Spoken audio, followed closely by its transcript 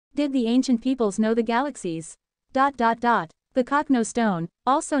did the ancient peoples know the galaxies? The Cochno stone,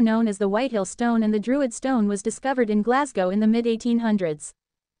 also known as the Whitehill stone and the Druid stone, was discovered in Glasgow in the mid-1800s.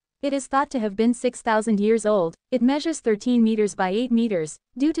 It is thought to have been 6,000 years old. It measures 13 meters by 8 meters.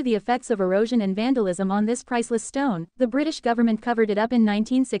 Due to the effects of erosion and vandalism on this priceless stone, the British government covered it up in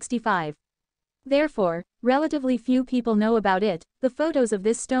 1965. Therefore, relatively few people know about it. The photos of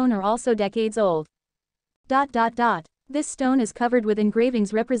this stone are also decades old. This stone is covered with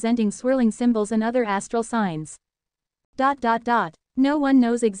engravings representing swirling symbols and other astral signs. No one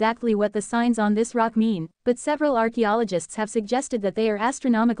knows exactly what the signs on this rock mean, but several archaeologists have suggested that they are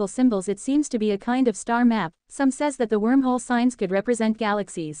astronomical symbols. It seems to be a kind of star map. Some says that the wormhole signs could represent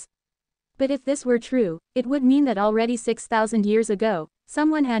galaxies. But if this were true, it would mean that already 6,000 years ago,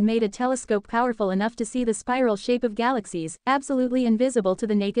 someone had made a telescope powerful enough to see the spiral shape of galaxies, absolutely invisible to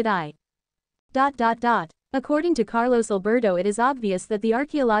the naked eye. According to Carlos Alberto, it is obvious that the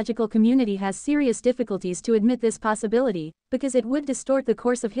archaeological community has serious difficulties to admit this possibility, because it would distort the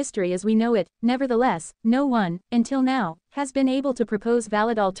course of history as we know it. Nevertheless, no one, until now, has been able to propose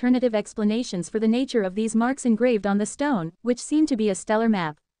valid alternative explanations for the nature of these marks engraved on the stone, which seem to be a stellar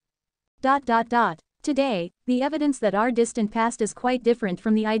map. Today, the evidence that our distant past is quite different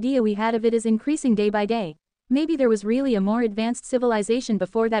from the idea we had of it is increasing day by day. Maybe there was really a more advanced civilization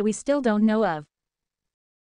before that we still don't know of.